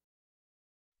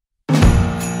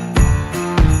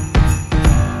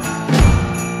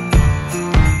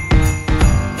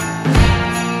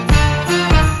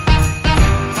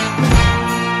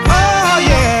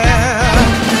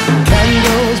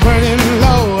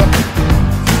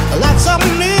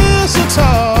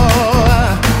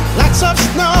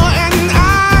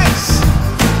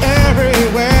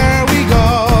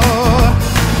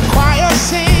 Choir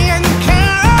singing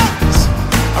carols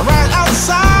right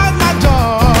outside my door.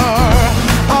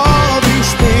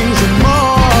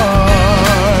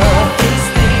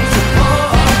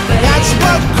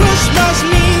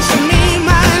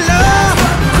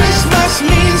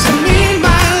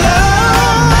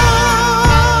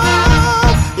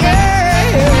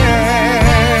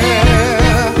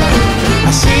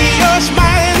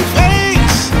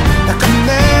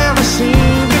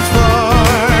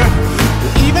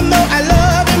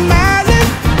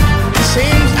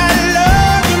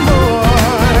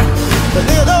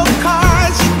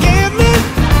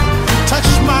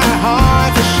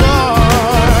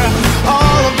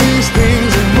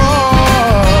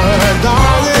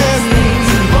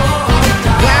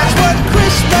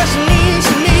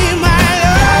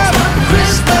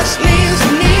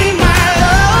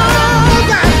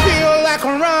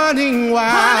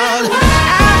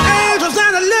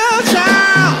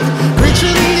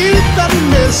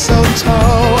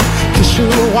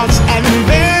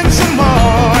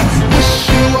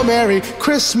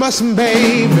 Christmas,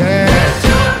 baby. Wish you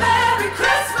a Merry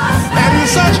Christmas, baby. And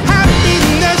such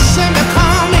happiness in the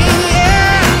coming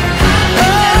year.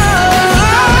 Oh,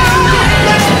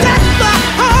 let's deck the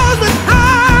halls with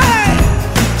high,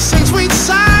 sing sweet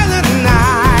silent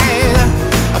night.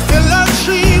 Fill a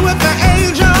tree with the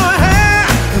angel hair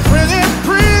and pretty,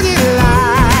 pretty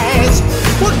lights.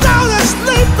 We'll go to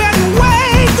sleep and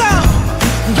wake up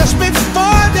just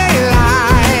before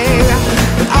daylight.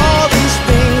 And all these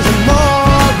things and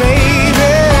more, baby.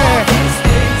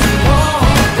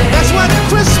 That's what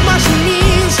Christmas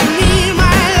means to me,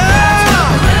 my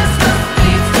love.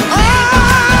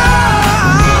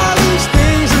 All these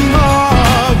things and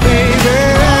more, baby.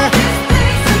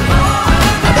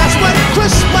 That's what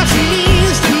Christmas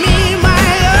means to me, my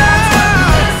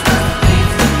love.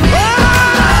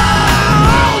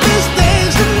 All these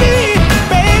things to me,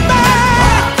 baby.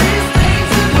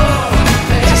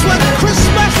 That's what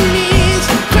Christmas means.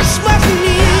 Christmas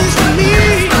means to me.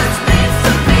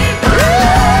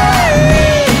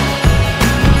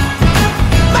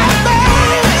 My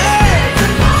baby.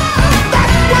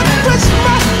 That's what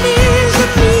Christmas means to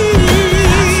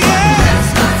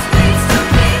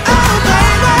me. Oh,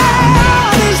 baby, all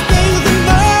these things and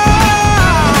more.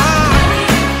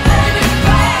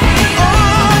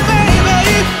 Oh,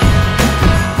 baby,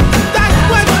 that's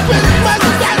what Christmas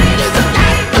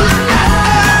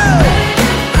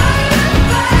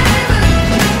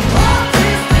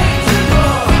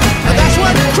That's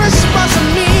what Christmas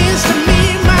means to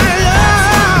me, my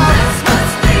love.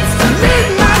 Me,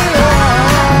 my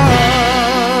love.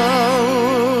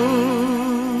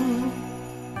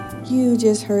 You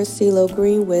just heard CeeLo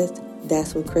Green with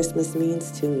That's What Christmas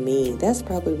Means to Me. That's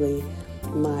probably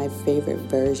my favorite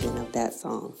version of that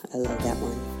song. I love that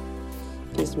one.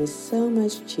 Gives me so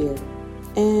much cheer.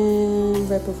 And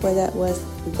right before that was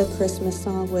The Christmas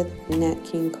Song with Nat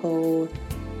King Cole.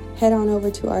 Head on over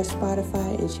to our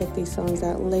Spotify and check these songs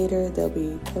out later. They'll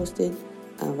be posted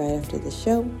right after the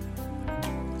show.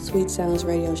 Sweet Sounds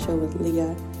Radio Show with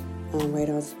Leah right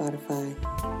on Spotify.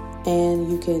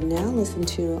 And you can now listen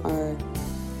to our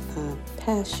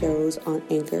past shows on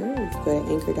Anchor. You can go to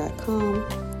anchor.com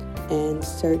and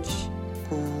search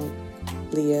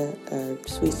Leah,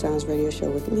 Sweet Sounds Radio Show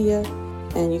with Leah.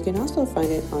 And you can also find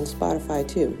it on Spotify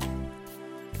too.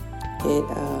 It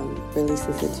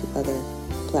releases it to other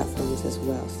platforms as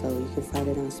well. So you can find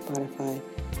it on Spotify,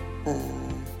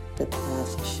 the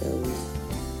past shows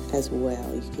as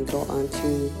well. You can go on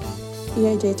to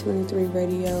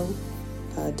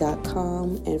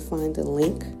EIJ23radio.com and find the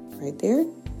link right there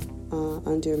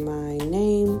under my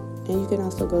name. And you can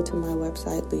also go to my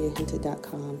website,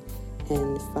 leahhinton.com,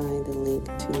 and find the link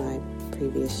to my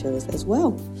previous shows as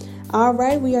well. All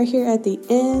right, we are here at the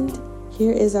end.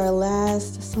 Here is our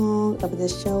last song of the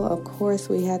show. Of course,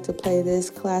 we had to play this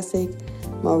classic,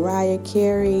 Mariah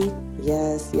Carey.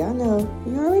 Yes, y'all know.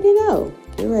 You already know.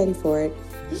 Get ready for it.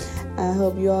 I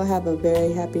hope you all have a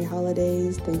very happy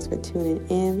holidays. Thanks for tuning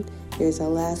in. Here's our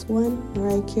last one,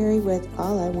 Mariah Carey with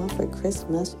All I Want for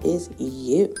Christmas Is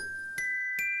You.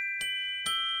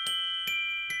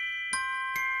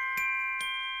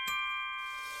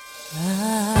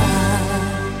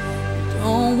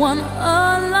 Don't want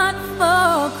a lot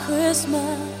for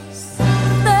Christmas.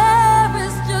 There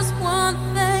is just one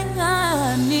thing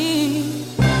I need.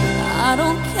 I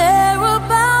don't care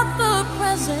about the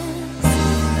presents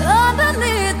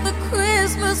underneath the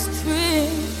Christmas tree.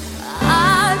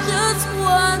 I just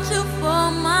want you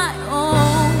for my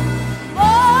own,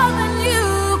 more than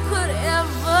you could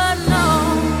ever know.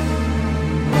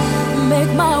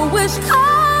 Make my wish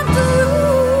come true.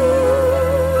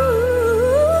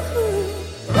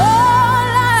 All I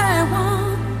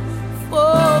want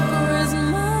for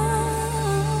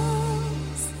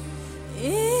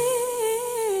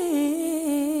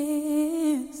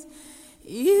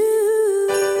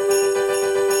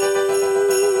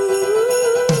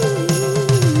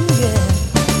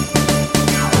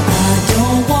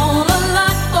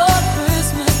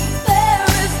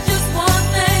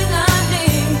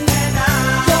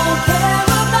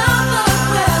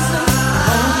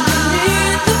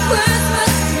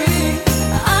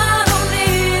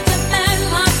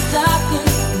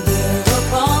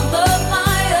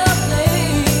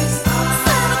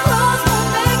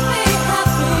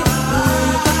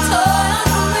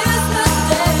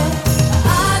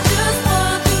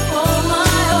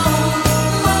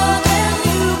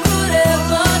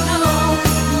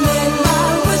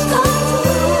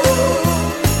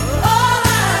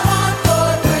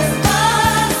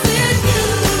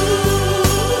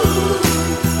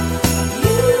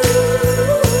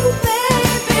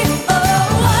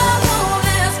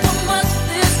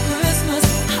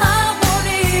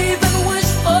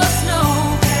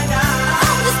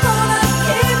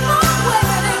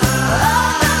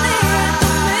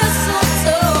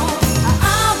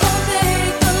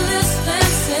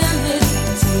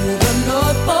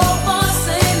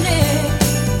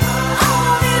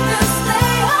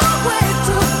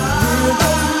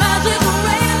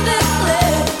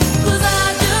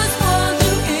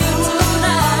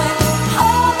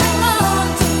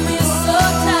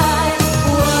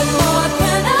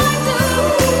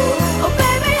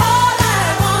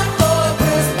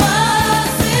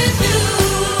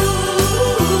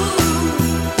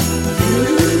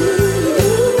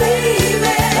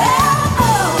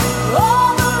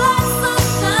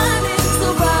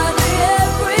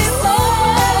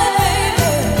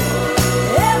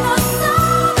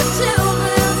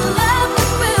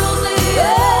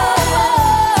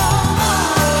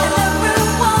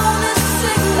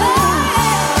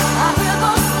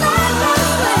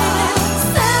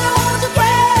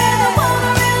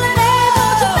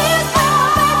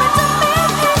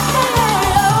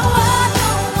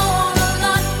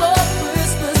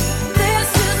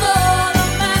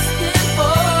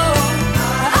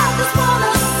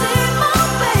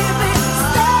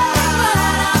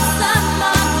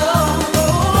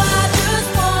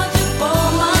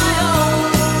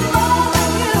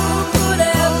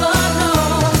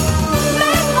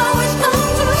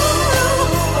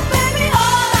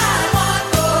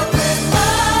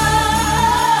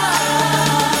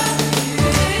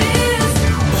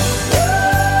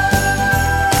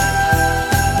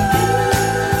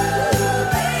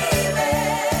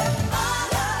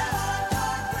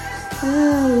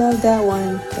love that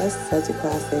one. That's such a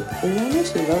classic. And I know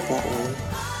she wrote that one.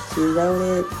 She wrote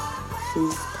it,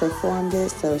 she's performed it,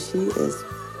 so she is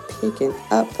picking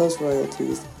up those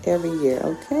royalties every year,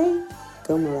 okay?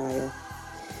 Go Mariah.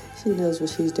 She knows what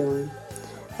she's doing.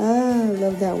 I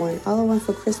love that one. All I Want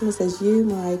for Christmas Is You,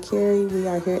 Mariah Carey. We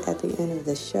are here at the end of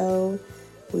the show.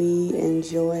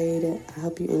 I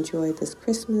hope you enjoyed this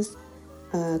Christmas,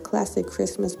 classic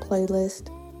Christmas playlist.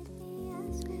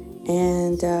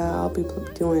 And I'll be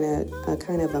doing a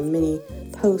kind of a mini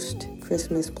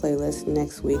post-Christmas playlist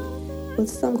next week with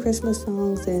some Christmas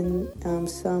songs and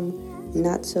some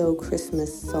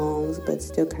not-so-Christmas songs, but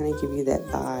still kind of give you that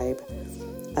vibe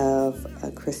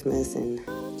of Christmas and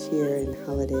cheer and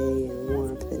holiday and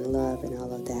warmth and love and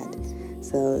all of that.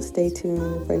 So stay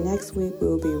tuned for next week. We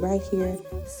will be right here,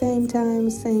 same time,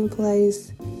 same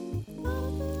place.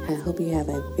 I hope you have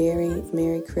a very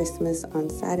Merry Christmas on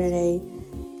Saturday.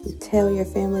 Tell your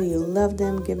family you love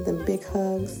them, give them big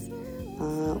hugs,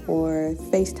 or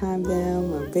FaceTime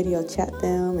them or video chat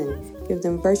them and give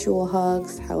them virtual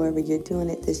hugs, however you're doing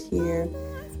it this year.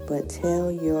 But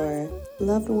tell your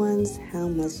loved ones how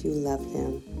much you love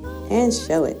them and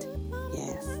show it.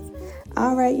 Yes.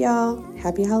 All right, y'all.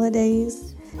 Happy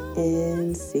holidays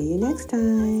and see you next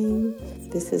time.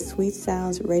 This is Sweet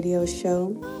Sounds Radio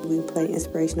Show. We play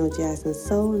inspirational jazz and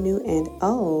soul, new and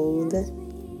old.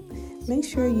 Make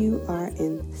sure you are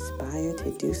inspired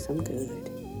to do some good.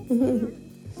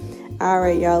 All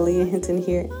right, y'all. Leah Hinton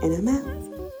here, and I'm out.